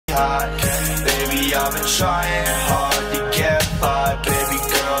high. Baby, I've been trying hard to get by. Baby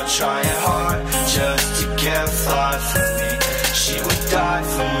girl, trying hard just to get fly for me. She would die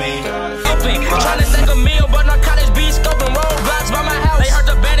for me. Trying to take a meal, but narcotics be scoping roadblocks by my house. They heard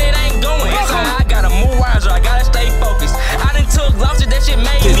the band, it ain't going. So I gotta move wiser, I gotta stay focused. I done took lobster, that shit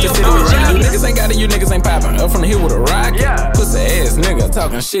made me a good job. You niggas ain't got it, you niggas ain't poppin'. Up from the hill with a rocket. Pussy ass nigga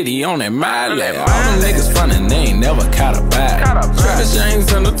talking shit, he on that miley. All them niggas frontin', they ain't never caught a bite. Travis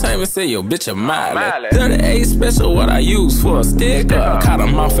James Entertainment say yo bitch a miley. 38 special, what I use for a sticker. Caught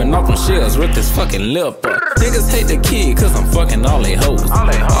him off and off them shells with this fucking lip. Niggas hate the kid cause I'm fucking all they hoes.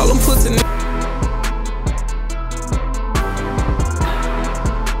 All them pussy niggas.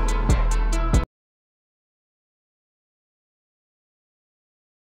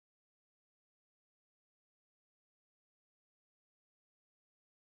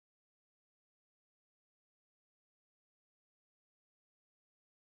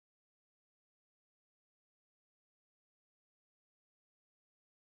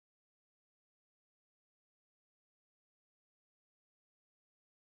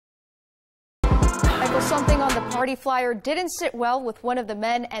 Something on the party flyer didn't sit well with one of the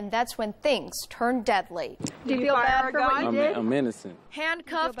men, and that's when things turned deadly. Do you feel bad for what you did? I'm innocent.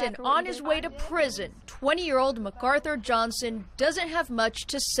 Handcuffed and on his way to prison, 20-year-old MacArthur Johnson doesn't have much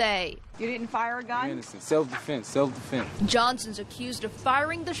to say. You didn't fire a gun? I'm innocent. Self-defense, self-defense. Johnson's accused of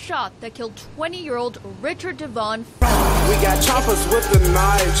firing the shot that killed 20-year-old Richard Devon. We got choppers with the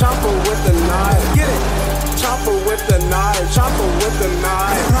knife, chopper with the knife. Get it? Chopper with the knife, chopper with the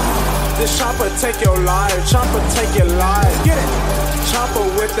knife. This chopper take your life, chopper take your life. Get it? Chopper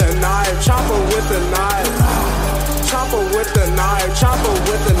with the knife, chopper with the knife. Chopper with the knife, chopper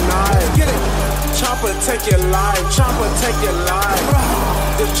with the knife. Get it? Chopper take your life, chopper take your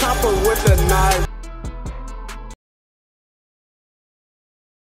life. This chopper with the knife.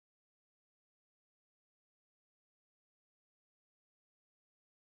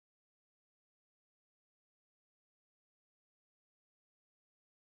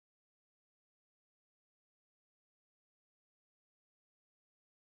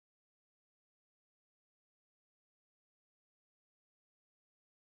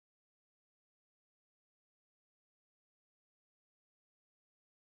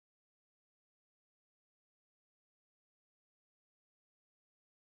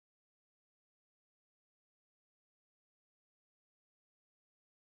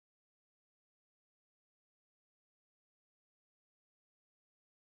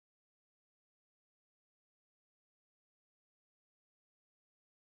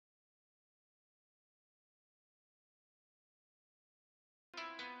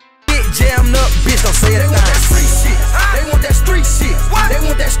 Jammed up, bitch, don't say it. They want that street shit. They want that street shit. They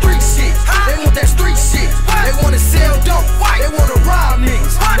want that street shit. They want that street shit. They wanna sell dope. They wanna rob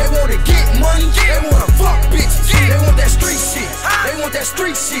niggas. They wanna get money. They wanna fuck bitches. They want that street shit. They want that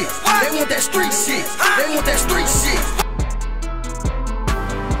street shit. They want that street shit. They want that street shit.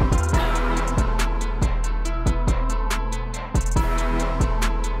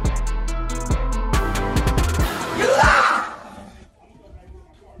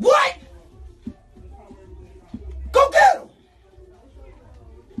 What? Go get him!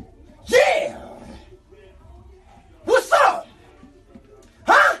 Yeah! What's up?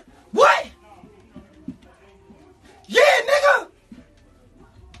 Huh? What? Yeah, nigga!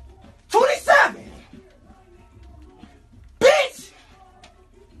 27! Bitch!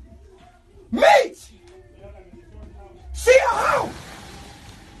 Meat! See you home!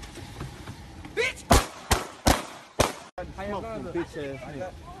 Bitch!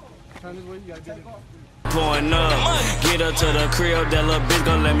 Pouring up, get her to the crib, that little bitch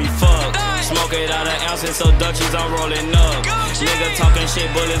gon' let me fuck. Smoke it out of ounces, so Dutchies I'm rolling up. Nigga talking shit,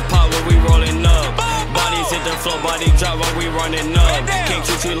 bullets pop when we rolling up. Bodies hit the floor, body drop when we running up. Can't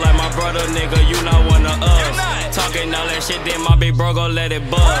treat you like my brother, nigga, you not one of us. Talking all that shit, then my big bro gon' let it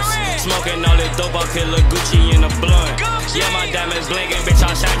bust. Smoking all this dope, I kill a Gucci in a blunt. Yeah, my diamonds blinking, bitch,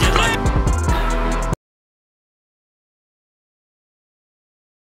 I shine just like.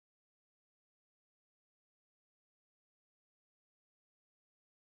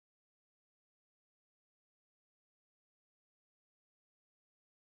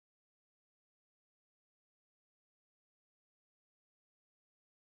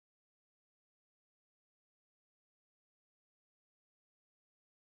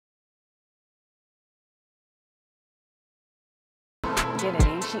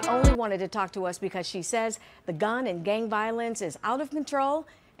 She only wanted to talk to us because she says the gun and gang violence is out of control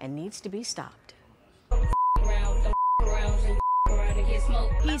and needs to be stopped.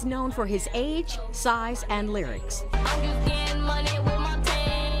 He's known for his age, size, and lyrics.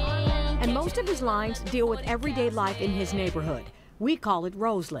 Most of his lines deal with everyday life in his neighborhood. We call it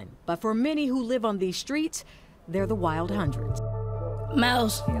Roseland, but for many who live on these streets, they're the Wild Hundreds.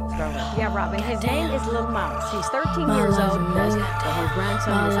 Mouse. Yeah, Robin, his name is Little Mouse. He's 13 years old because while her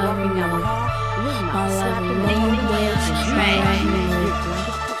grandson was walking down the hall, Little Mouse slapped him in the face and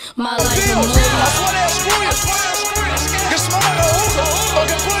My life is I swear they'll screw you. Get smart like a hookah or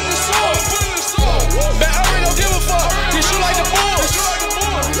get put in the sword. Man, I really don't give a fuck. He shoot like the Bulls.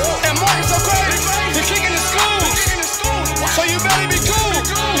 And Martin's so crazy. He kicking the school. So you better be cool.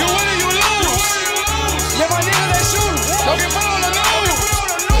 You win or you lose. Yeah, my niggas, they shoot. Don't get put on the news.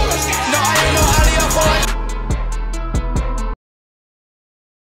 No, I ain't no Aliyah boy.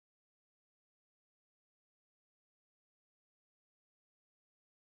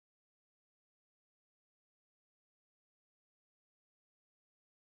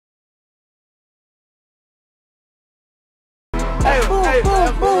 Hey,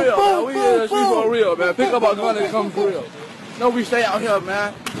 for real, man. We in the street for real, man. Pick up our gun and come for real. No, we stay out here,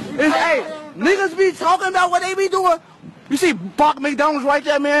 man. Hey, niggas be talking about what they be doing. You see Bach McDonald's right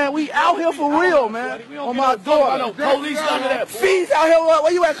there, man. We out here for real, man. On my door. No police, none of that. Fees out here.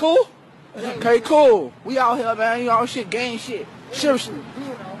 Where you at, cool? Okay, cool. We out here, man. You know, shit, gang shit. Seriously.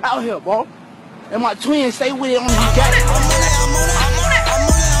 Out here, bro. And my twins stay with it on the gang.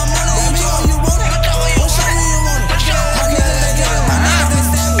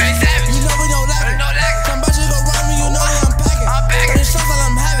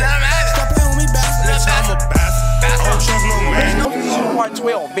 Part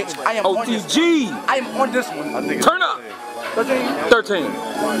 12, bitch. I am OTG. I am on this one. Turn up. 13.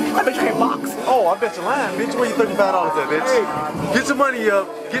 I bet you can't box. Oh, I bet you're lying, bitch. Where you $35 at, bitch? Hey, get your money up,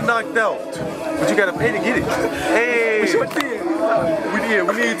 get knocked out. But you gotta pay to get it. Hey, we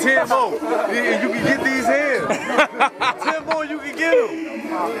need 10 more. You can get these hands. 10 more, you can get them.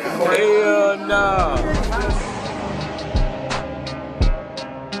 Hell no.